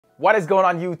What is going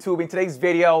on YouTube? In today's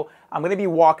video, I'm going to be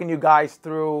walking you guys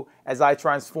through as I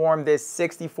transform this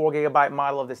 64GB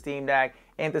model of the Steam Deck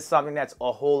into something that's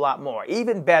a whole lot more,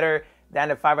 even better than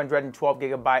the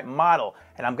 512GB model.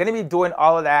 And I'm going to be doing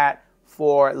all of that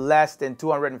for less than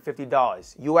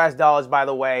 $250, US dollars, by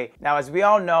the way. Now, as we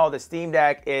all know, the Steam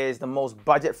Deck is the most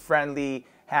budget-friendly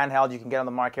handheld you can get on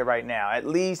the market right now, at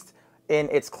least in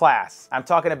its class. I'm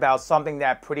talking about something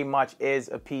that pretty much is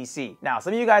a PC. Now,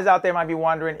 some of you guys out there might be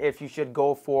wondering if you should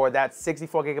go for that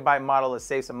 64GB model to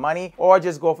save some money, or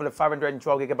just go for the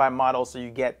 512GB model so you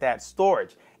get that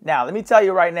storage. Now, let me tell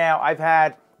you right now, I've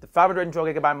had the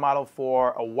 512GB model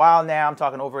for a while now. I'm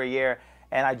talking over a year.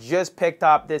 And I just picked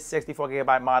up this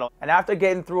 64GB model. And after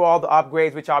getting through all the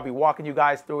upgrades, which I'll be walking you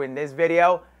guys through in this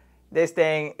video, this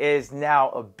thing is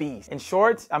now a beast. In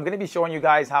short, I'm gonna be showing you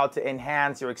guys how to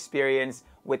enhance your experience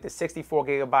with the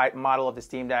 64GB model of the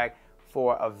Steam Deck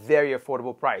for a very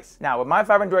affordable price. Now, with my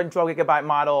 512GB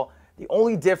model, the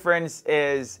only difference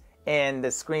is in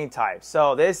the screen type.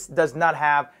 So this does not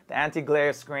have the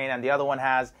anti-glare screen, and the other one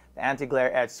has the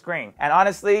anti-glare edge screen. And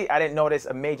honestly, I didn't notice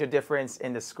a major difference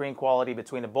in the screen quality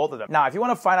between the both of them. Now, if you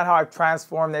want to find out how I've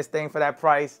transformed this thing for that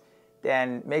price,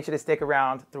 then make sure to stick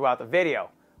around throughout the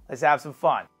video. Let's have some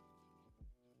fun.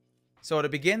 So to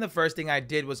begin, the first thing I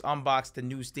did was unbox the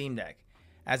new Steam Deck.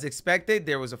 As expected,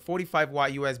 there was a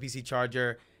 45-watt USB-C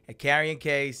charger, a carrying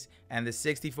case, and the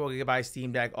 64GB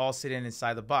Steam Deck all sitting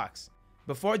inside the box.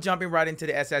 Before jumping right into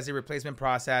the SSD replacement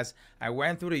process, I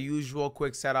went through the usual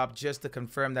quick setup just to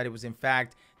confirm that it was in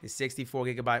fact the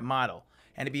 64GB model.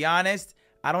 And to be honest,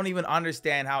 I don't even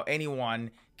understand how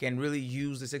anyone can really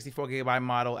use the 64GB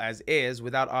model as is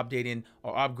without updating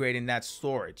or upgrading that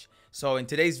storage. So in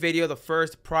today's video, the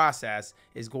first process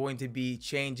is going to be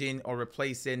changing or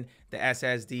replacing the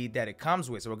SSD that it comes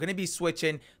with. So we're going to be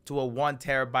switching to a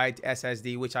 1TB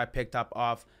SSD, which I picked up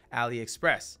off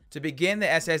AliExpress. To begin the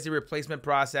SSD replacement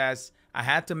process, I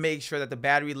had to make sure that the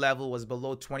battery level was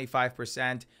below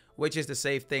 25%, which is the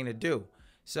safe thing to do.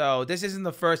 So this isn't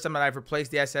the first time that I've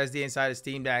replaced the SSD inside the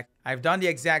Steam Deck. I've done the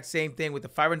exact same thing with the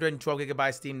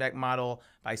 512GB Steam Deck model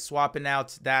by swapping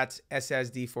out that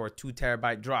SSD for a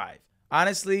 2TB drive.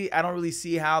 Honestly, I don't really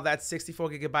see how that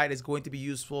 64GB is going to be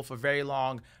useful for very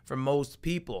long for most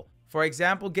people. For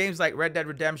example, games like Red Dead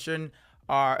Redemption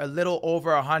are a little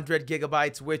over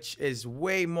 100GB, which is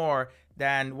way more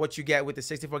than what you get with the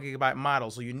 64GB model.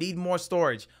 So you need more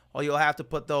storage, or you'll have to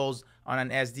put those on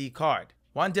an SD card.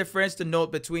 One difference to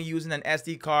note between using an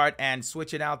SD card and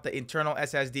switching out the internal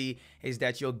SSD is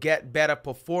that you'll get better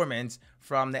performance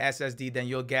from the SSD than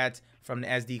you'll get from the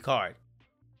SD card.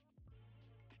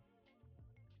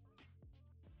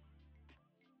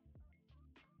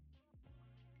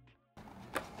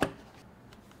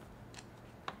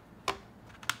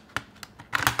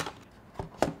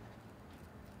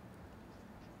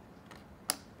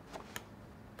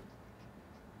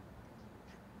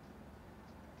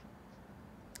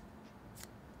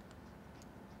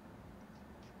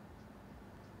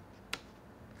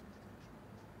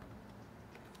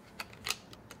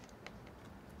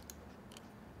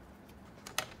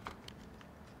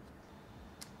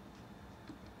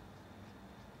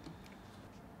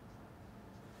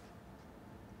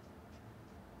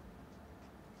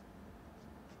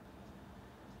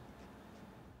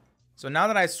 So now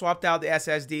that I swapped out the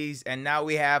SSDs and now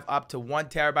we have up to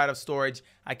 1TB of storage,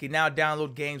 I can now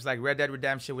download games like Red Dead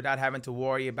Redemption without having to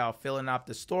worry about filling up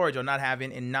the storage or not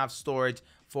having enough storage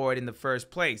for it in the first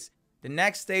place. The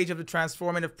next stage of the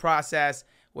transformative process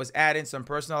was adding some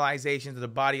personalization to the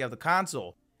body of the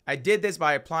console. I did this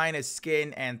by applying a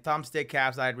skin and thumbstick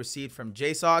caps I had received from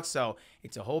JSOX, so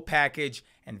it's a whole package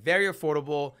and very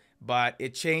affordable, but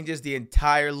it changes the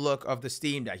entire look of the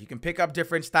Steam Deck. You can pick up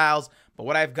different styles, but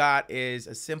what I've got is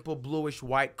a simple bluish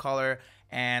white color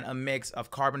and a mix of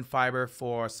carbon fiber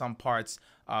for some parts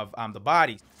of the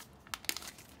body.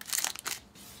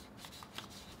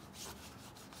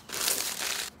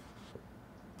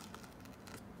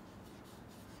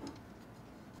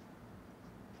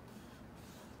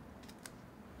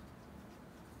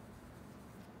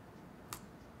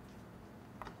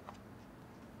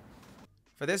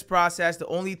 For this process, the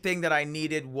only thing that I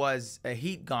needed was a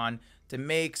heat gun to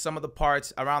make some of the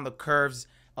parts around the curves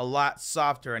a lot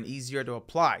softer and easier to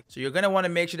apply. So you're going to want to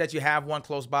make sure that you have one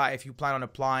close by if you plan on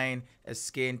applying a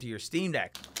skin to your Steam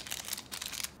Deck.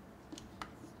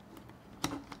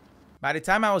 By the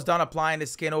time I was done applying the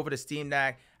skin over the Steam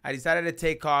Deck, I decided to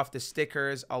take off the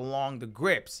stickers along the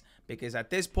grips because at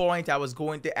this point I was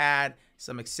going to add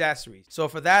some accessories. So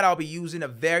for that, I'll be using a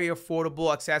very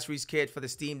affordable accessories kit for the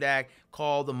Steam Deck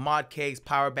called the ModCase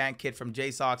Power Bank Kit from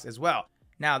JSOX as well.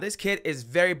 Now, this kit is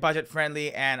very budget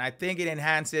friendly, and I think it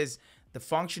enhances the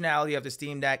functionality of the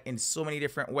Steam Deck in so many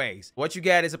different ways. What you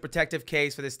get is a protective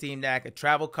case for the Steam Deck, a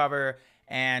travel cover,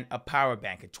 and a power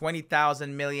bank, a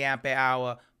 20,000 milliamp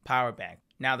hour power bank.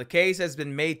 Now, the case has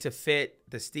been made to fit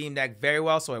the Steam Deck very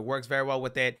well, so it works very well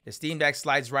with it. The Steam Deck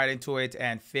slides right into it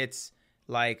and fits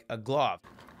like a glove.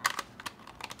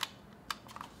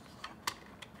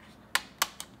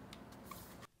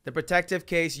 The protective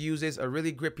case uses a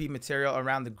really grippy material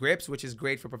around the grips, which is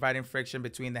great for providing friction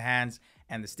between the hands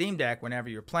and the Steam Deck whenever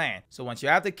you're playing. So once you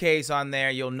have the case on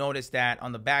there, you'll notice that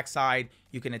on the back side,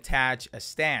 you can attach a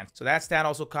stand. So that stand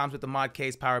also comes with the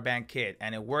ModCase power bank kit,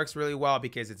 and it works really well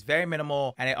because it's very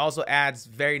minimal, and it also adds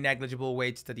very negligible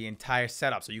weights to the entire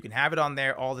setup. So you can have it on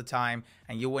there all the time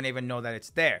and you wouldn't even know that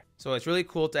it's there. So it's really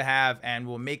cool to have and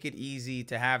will make it easy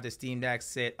to have the Steam Deck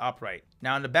sit upright.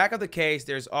 Now in the back of the case,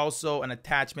 there's also an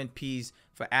attachment piece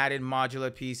for added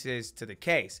modular pieces to the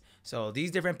case. So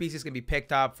these different pieces can be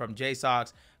picked up from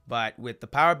JSOX, but with the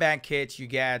power bank kit, you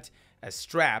get a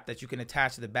strap that you can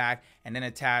attach to the back and then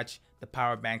attach the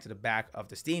power bank to the back of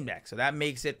the Steam Deck. So that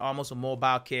makes it almost a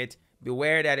mobile kit.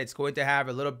 Beware that it's going to have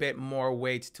a little bit more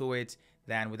weight to it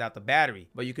than without the battery.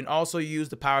 But you can also use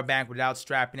the power bank without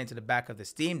strapping it to the back of the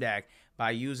Steam Deck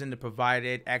by using the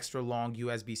provided extra long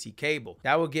USB-C cable.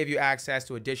 That will give you access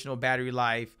to additional battery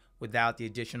life without the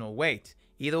additional weight.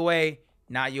 Either way,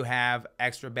 now you have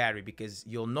extra battery, because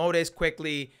you'll notice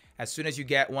quickly as soon as you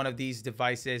get one of these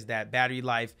devices that battery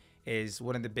life is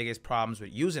one of the biggest problems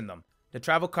with using them. The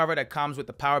travel cover that comes with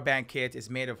the power bank kit is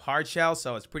made of hard shell,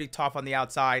 so it's pretty tough on the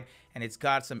outside, and it's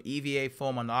got some EVA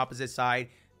foam on the opposite side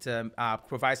to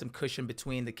provide some cushion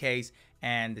between the case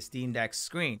and the Steam Deck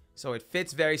screen. So it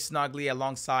fits very snugly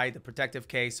alongside the protective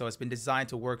case, so it's been designed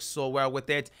to work so well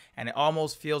with it, and it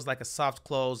almost feels like a soft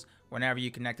close whenever you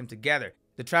connect them together.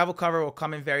 The travel cover will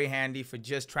come in very handy for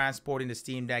just transporting the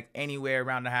Steam Deck anywhere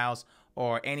around the house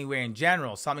or anywhere in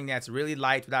general, something that's really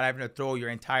light without having to throw your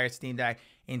entire Steam Deck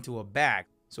into a bag.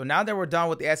 So now that we're done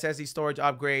with the SSD storage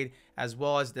upgrade as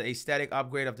well as the aesthetic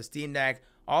upgrade of the Steam Deck,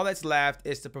 all that's left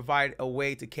is to provide a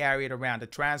way to carry it around, to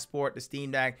transport the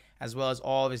Steam Deck as well as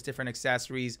all of its different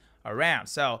accessories around.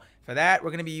 So for that,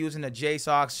 we're going to be using the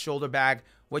JSOX shoulder bag,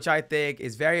 which I think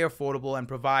is very affordable and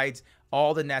provides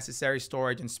all the necessary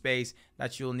storage and space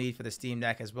that you'll need for the Steam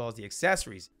Deck as well as the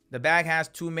accessories. The bag has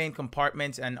two main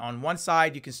compartments, and on one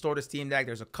side you can store the Steam Deck.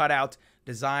 There's a cutout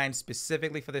designed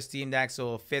specifically for the Steam Deck, so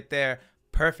it'll fit there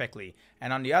perfectly.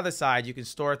 And on the other side, you can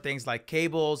store things like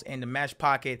cables in the mesh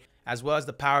pocket as well as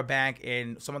the power bank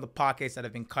in some of the pockets that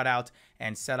have been cut out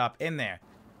and set up in there.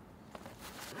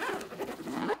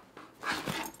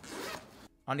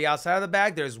 On the outside of the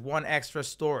bag, there's one extra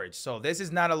storage. So this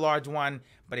is not a large one,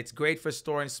 but it's great for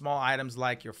storing small items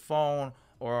like your phone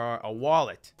or a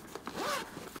wallet.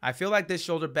 I feel like this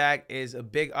shoulder bag is a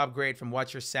big upgrade from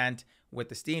what you're sent with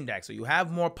the Steam Deck. So you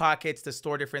have more pockets to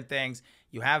store different things,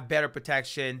 you have better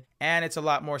protection, and it's a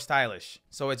lot more stylish.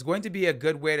 So it's going to be a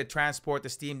good way to transport the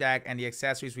Steam Deck and the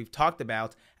accessories we've talked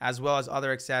about, as well as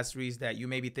other accessories that you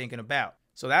may be thinking about.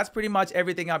 So that's pretty much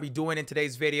everything I'll be doing in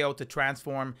today's video to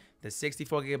transform the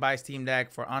 64GB Steam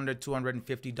Deck for under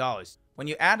 $250. When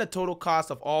you add the total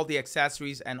cost of all the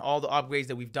accessories and all the upgrades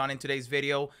that we've done in today's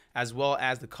video, as well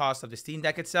as the cost of the Steam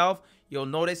Deck itself, you'll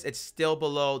notice it's still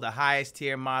below the highest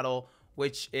tier model,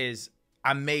 which is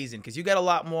amazing because you get a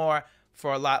lot more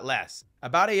for a lot less.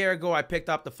 About a year ago, I picked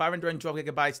up the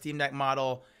 512GB Steam Deck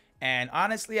model, and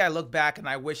honestly, I look back and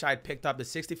I wish I'd picked up the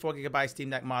 64GB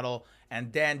Steam Deck model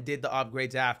and then did the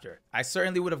upgrades after. I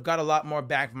certainly would have got a lot more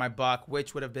bang for my buck,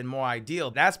 which would have been more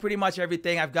ideal. That's pretty much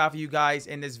everything I've got for you guys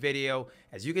in this video.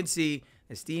 As you can see,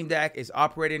 the Steam Deck is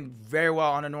operating very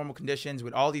well under normal conditions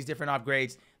with all these different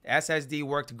upgrades. The SSD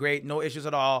worked great, no issues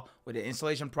at all with the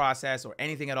installation process or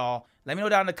anything at all. Let me know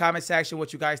down in the comment section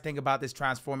what you guys think about this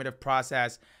transformative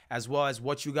process, as well as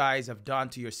what you guys have done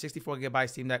to your 64GB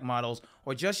Steam Deck models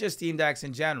or just your Steam Decks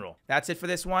in general. That's it for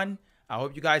this one. I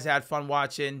hope you guys had fun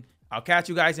watching. I'll catch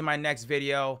you guys in my next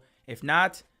video. If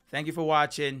not, thank you for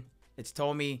watching. It's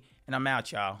Tommy, and I'm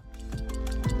out, y'all.